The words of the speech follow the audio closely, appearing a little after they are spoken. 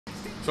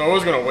So I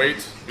was going to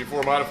wait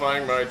before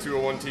modifying my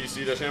 201T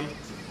C-M,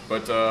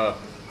 but you know,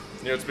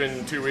 it's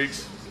been 2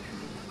 weeks.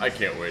 I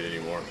can't wait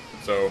anymore.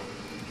 So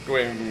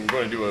I'm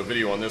going to do a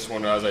video on this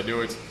one as I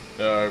do it.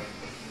 Kind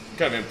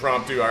of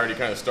impromptu. I already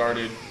kind of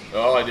started.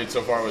 All I did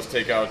so far was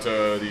take out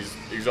these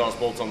exhaust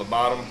bolts on the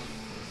bottom.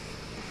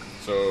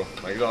 So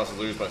my exhaust is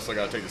loose, but I still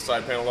got to take the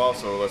side panel off,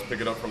 so let's pick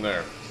it up from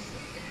there.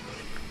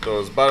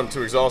 Those bottom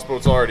two exhaust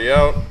bolts are already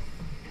out. Let's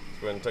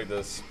go ahead and take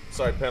this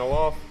side panel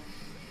off.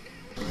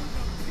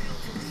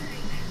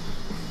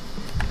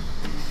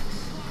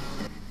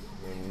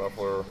 And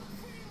muffler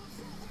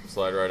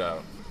slide right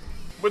out.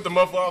 With the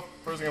muffler off,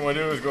 first thing I'm going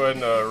to do is go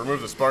ahead and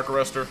remove the spark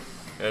arrestor.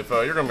 If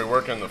you're going to be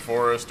working in the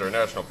forest or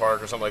national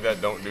park or something like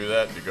that, don't do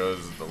that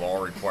because the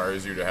law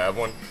requires you to have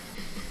one.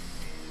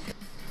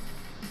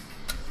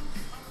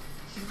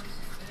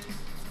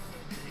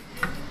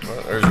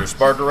 Well, there's your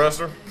spark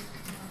arrestor.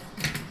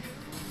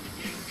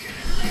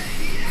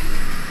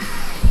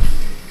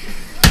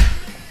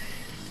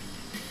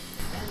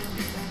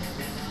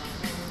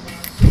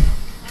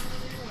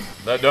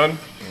 That done,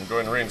 I'm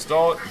going to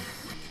reinstall it.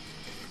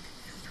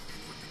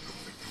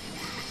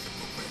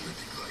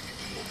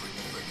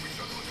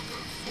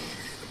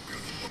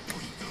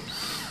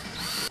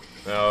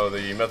 Now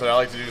the method I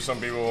like to do,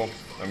 some people,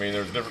 I mean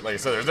there's different, like I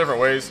said, there's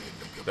different ways.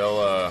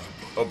 They'll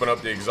open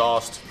up the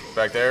exhaust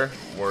back there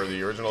where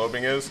the original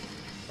opening is.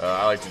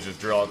 I like to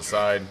just drill out the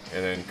side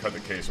and then cut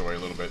the case away a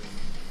little bit.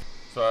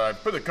 So I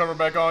put the cover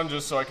back on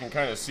just so I can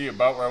kind of see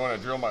about where I want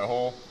to drill my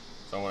hole.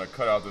 So I want to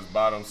cut out this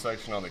bottom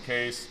section on the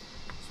case.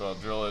 So I'll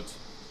drill it,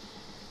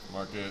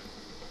 mark it,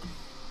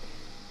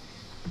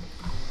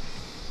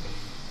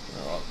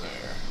 out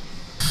there.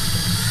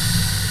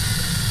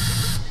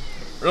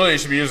 Really, you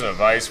should be using a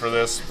vise for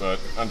this, but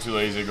I'm too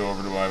lazy to go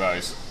over to my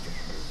vise.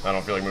 I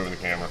don't feel like moving the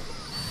camera.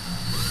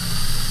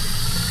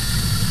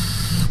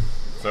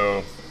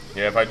 So,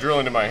 yeah, if I drill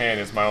into my hand,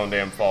 it's my own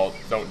damn fault.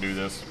 Don't do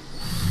this.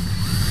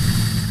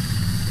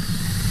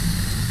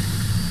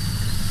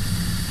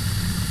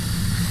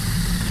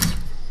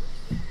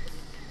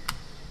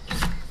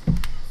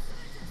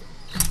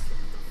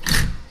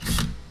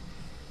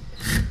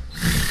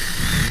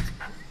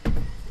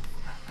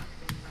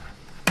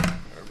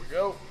 There we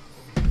go.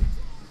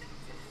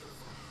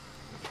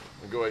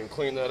 Go ahead and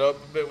clean that up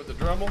a bit with the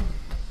Dremel.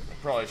 I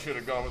probably should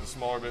have gone with the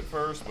smaller bit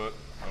first, but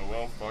oh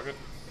well, fuck it.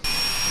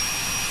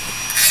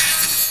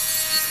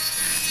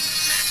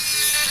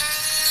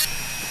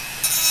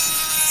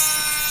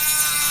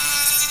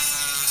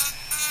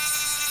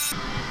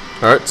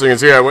 Alright, so you can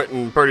see I went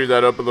and purdied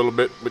that up a little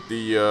bit with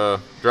the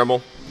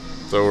Dremel.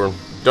 So we're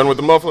done with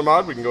the muffler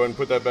mod. We can go ahead and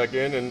put that back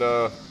in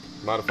and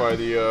modify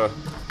the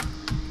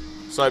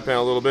side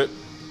panel a little bit.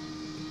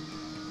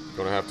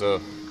 Gonna have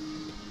to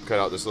cut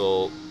out this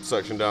little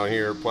section down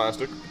here,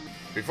 plastic.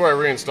 Before I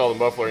reinstall the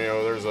muffler, you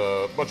know, there's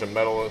a bunch of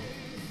metal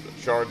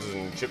shards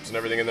and chips and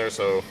everything in there,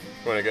 so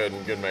I'm going to go ahead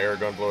and get my air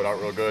gun, blow it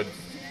out real good.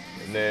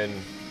 And then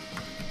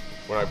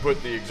when I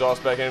put the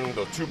exhaust back in,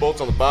 those two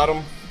bolts on the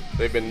bottom,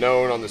 they've been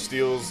known on the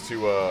Stihls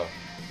to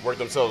work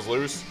themselves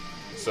loose.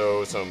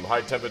 So some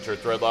high temperature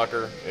thread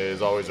locker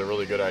is always a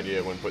really good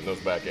idea when putting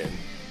those back in.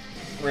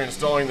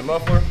 Reinstalling the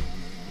muffler.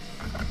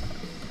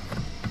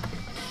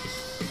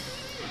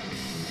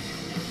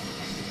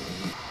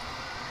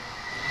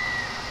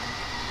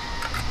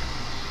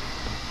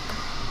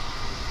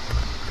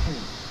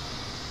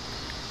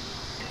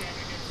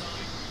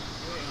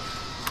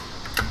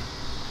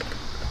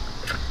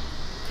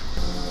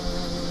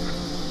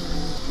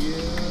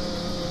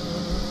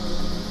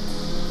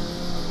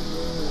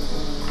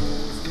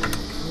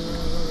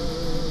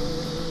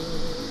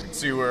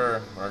 See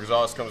where our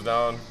exhaust comes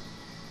down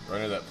right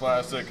into that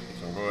plastic,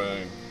 so I'm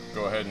going to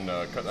go ahead and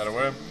cut that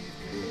away.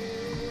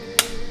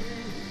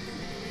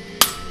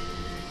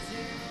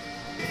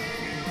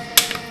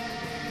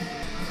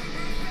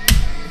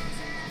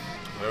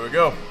 There we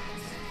go.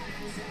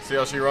 See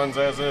how she runs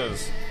as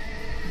is.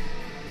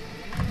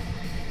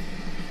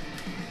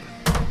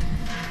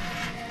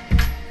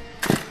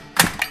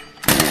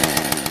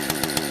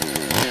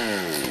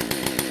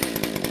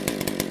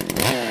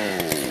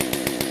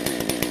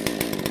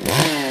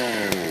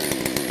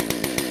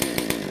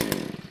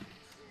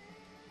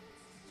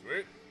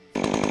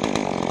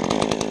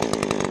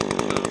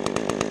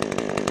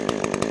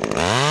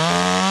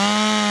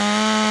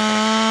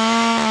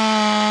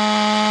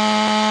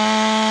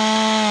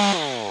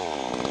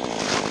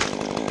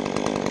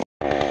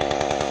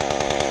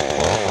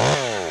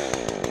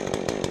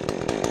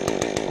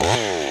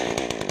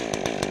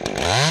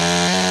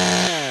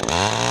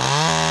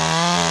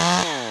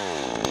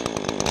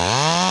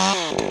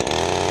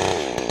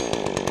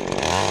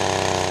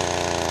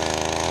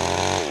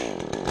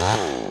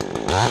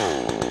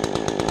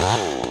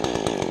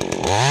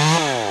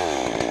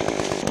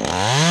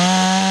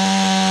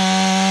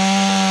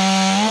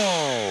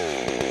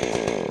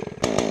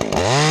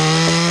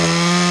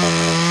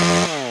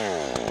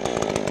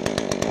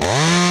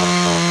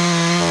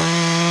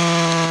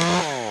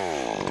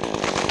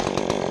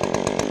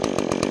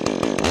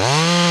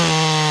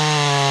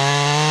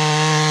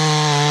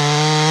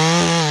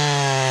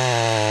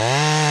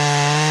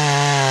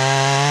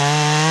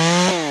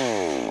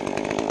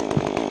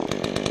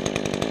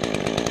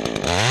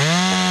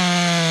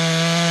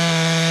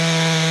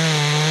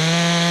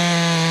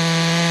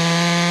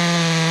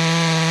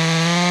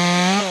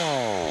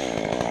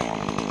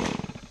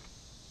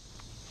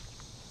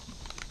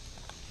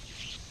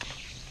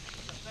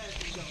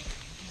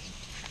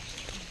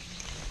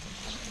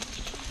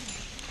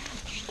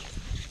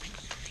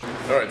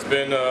 It's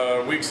been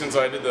a week since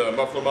I did the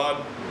muffler mod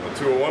on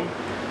 201,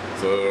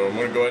 so I'm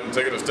going to go ahead and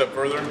take it a step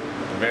further,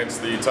 advance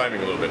the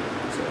timing a little bit.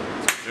 So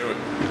let's do it.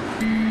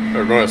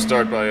 We're going to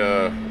start by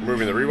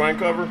removing the rewind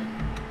cover.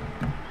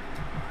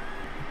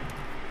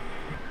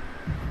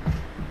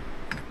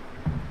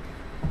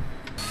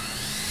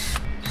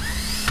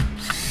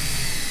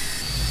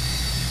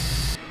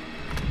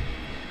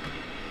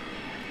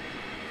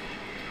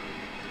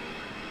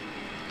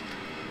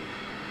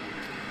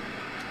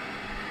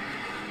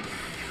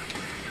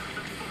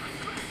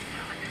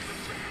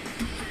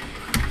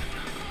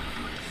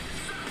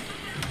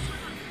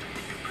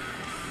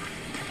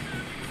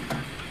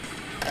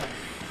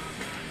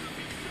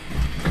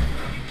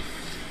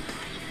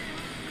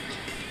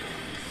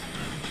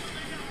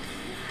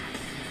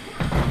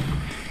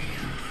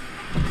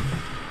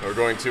 We're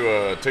going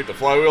to take the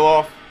flywheel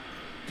off.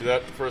 Do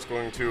that first.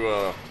 Going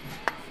to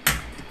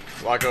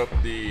lock up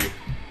the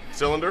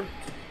cylinder.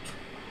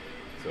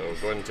 So go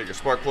ahead and take your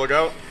spark plug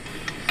out.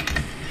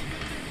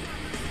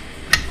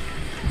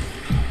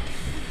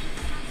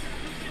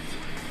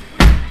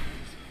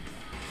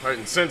 Alright,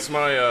 and since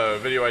my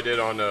video I did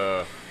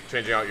on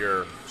changing out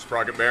your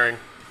sprocket bearing,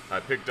 I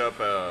picked up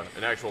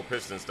an actual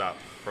piston stop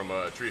from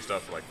Tree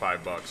Stuff for like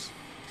 $5.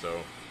 So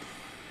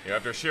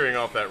after shearing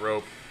off that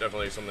rope,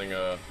 definitely something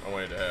I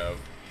wanted to have.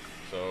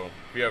 So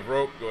if you have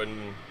rope, go ahead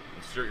and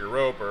insert your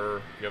rope, or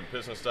if you have a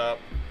piston stop,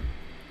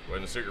 go ahead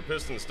and insert your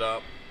piston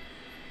stop.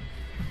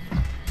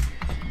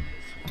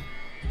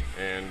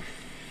 And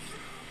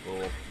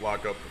we'll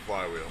lock up the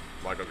flywheel,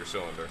 lock up your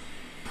cylinder.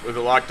 With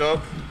it locked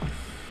up,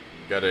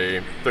 got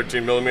a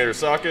 13mm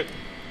socket.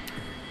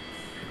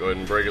 Go ahead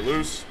and break it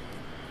loose.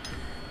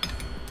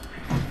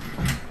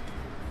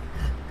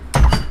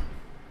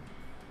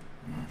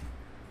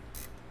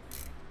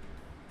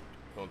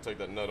 Don't take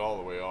that nut all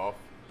the way off,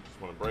 just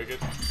want to break it.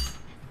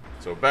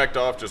 So backed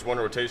off, just one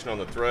rotation on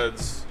the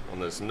threads on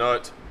this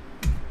nut.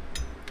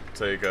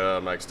 Take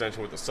my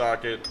extension with the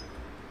socket,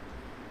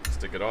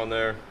 stick it on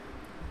there.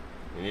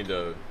 You need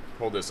to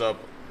hold this up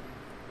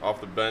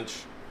off the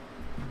bench.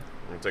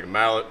 I'm going to take a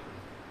mallet,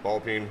 ball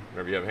peen,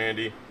 whatever you have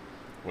handy.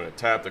 I'm going to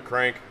tap the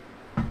crank,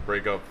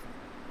 break up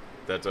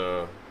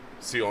that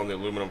seal on the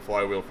aluminum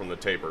flywheel from the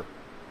taper.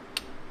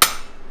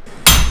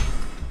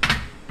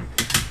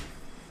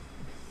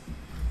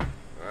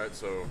 Alright,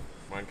 so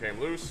mine came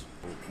loose.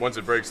 Once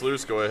it breaks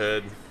loose, go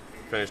ahead,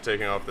 finish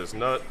taking off this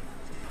nut,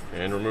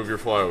 and remove your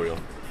flywheel.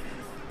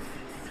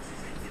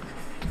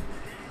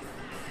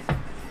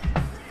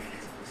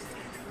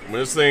 When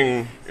this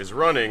thing is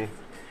running,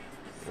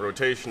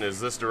 rotation is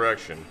this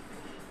direction.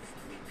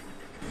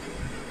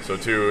 So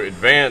to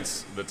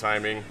advance the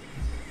timing,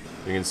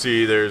 you can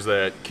see there's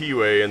that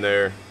keyway in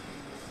there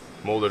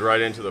molded right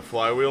into the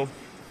flywheel.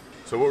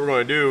 So what we're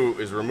going to do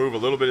is remove a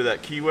little bit of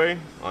that keyway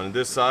on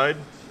this side,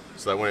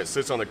 so that when it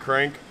sits on the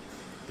crank,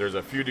 there's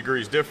a few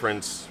degrees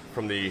difference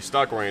from the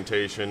stock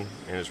orientation,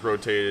 and it's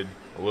rotated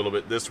a little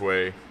bit this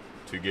way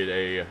to get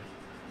a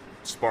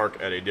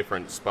spark at a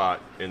different spot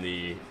in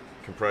the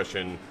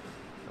compression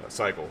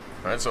cycle.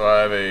 Alright, so I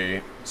have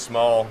a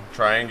small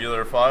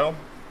triangular file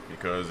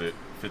because it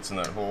fits in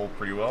that hole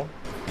pretty well.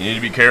 You need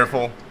to be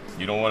careful.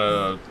 You don't want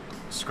to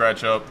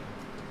scratch up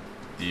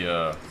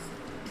the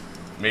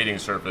mating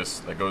surface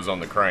that goes on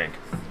the crank.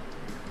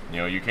 You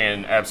know, you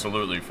can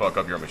absolutely fuck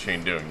up your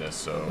machine doing this,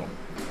 so.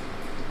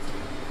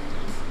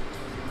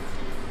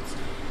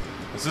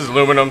 This is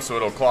aluminum, so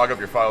it'll clog up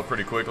your file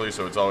pretty quickly,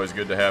 so it's always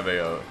good to have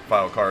a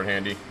file card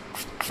handy.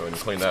 Go ahead and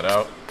clean that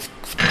out.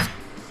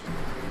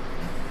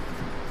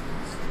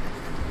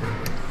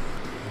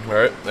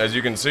 Alright, as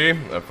you can see,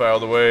 I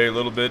filed away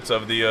little bits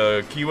of the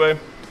keyway.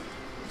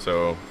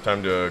 So,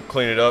 time to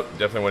clean it up.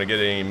 Definitely want to get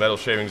any metal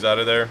shavings out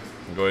of there.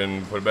 And go ahead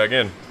and put it back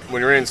in.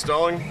 When you're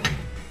installing,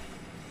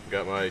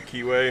 got my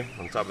keyway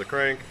on top of the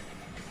crank.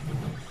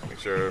 Make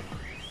sure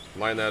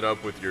line that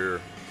up with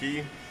your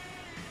key.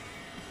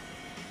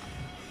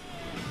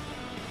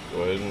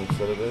 Go ahead and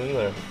set it in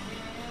there.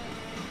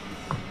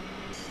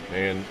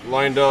 And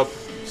lined up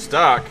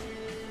stock,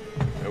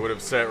 I would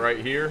have sat right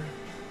here.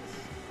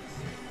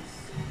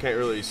 Can't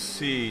really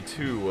see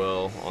too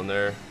well on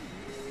there,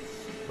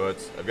 but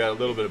I've got a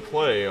little bit of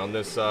play on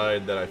this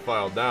side that I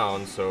filed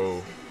down, so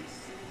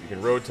you can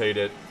rotate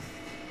it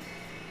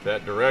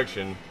that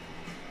direction,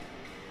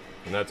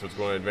 and that's what's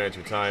going to advance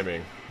your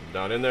timing.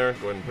 Down in there,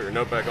 go ahead and put your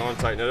nut back on,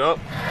 tighten it up.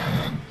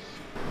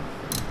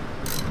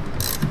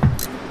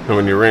 And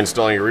when you're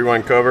reinstalling your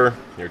rewind cover,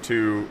 your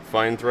two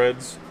fine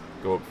threads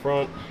go up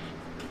front.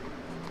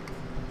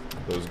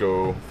 Those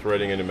go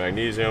threading into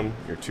magnesium.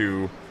 Your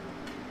two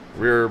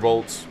rear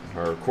bolts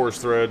are coarse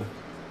thread.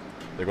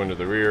 They go into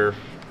the rear,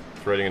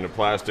 threading into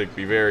plastic.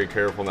 Be very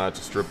careful not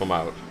to strip them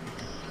out.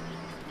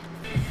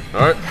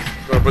 Alright,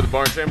 go put the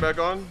bar and chain back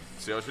on,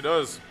 see how she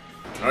does.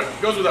 Alright,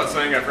 it goes without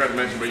saying, I forgot to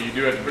mention, but you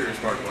do have to put your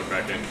spark plug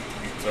back in.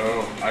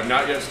 So, I've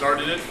not yet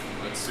started it.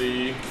 Let's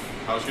see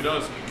how she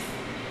does.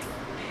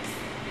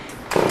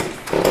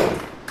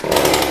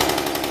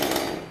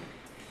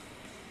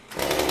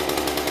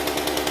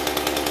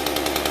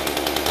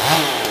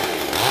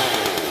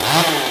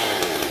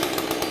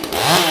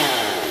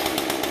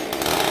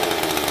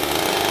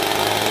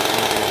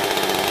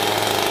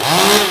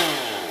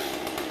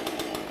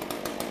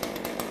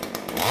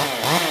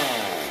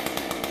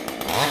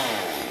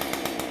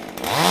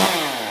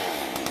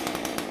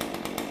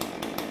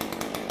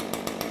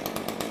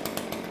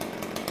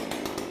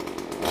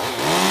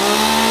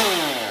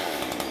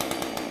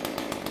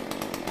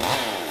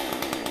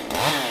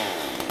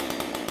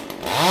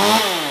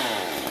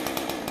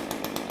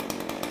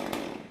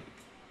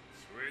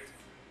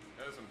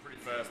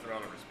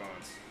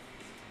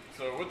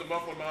 So with the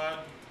muffler mod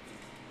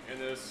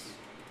and this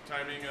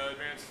timing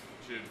advance,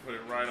 should put it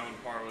right on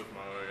par with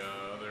my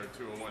other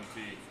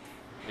 201T.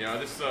 You know,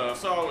 this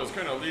saw was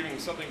kind of leaving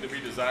something to be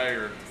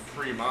desired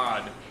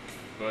pre-mod,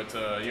 but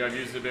you know, I've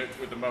used it a bit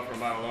with the muffler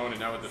mod alone, and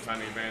now with the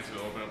timing advance,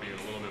 it'll open up even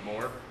a little bit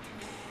more.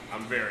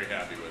 I'm very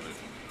happy with it.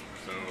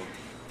 So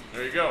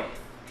there you go.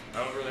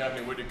 I don't really have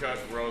any wood to cut,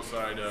 or else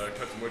I'd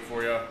cut some wood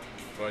for you.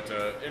 But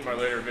in my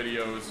later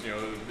videos, you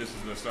know, this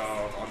is the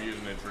saw I'll be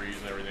using in trees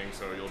and everything,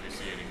 so you'll be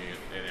seeing it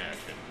in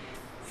action.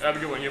 Have a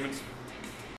good one, humans.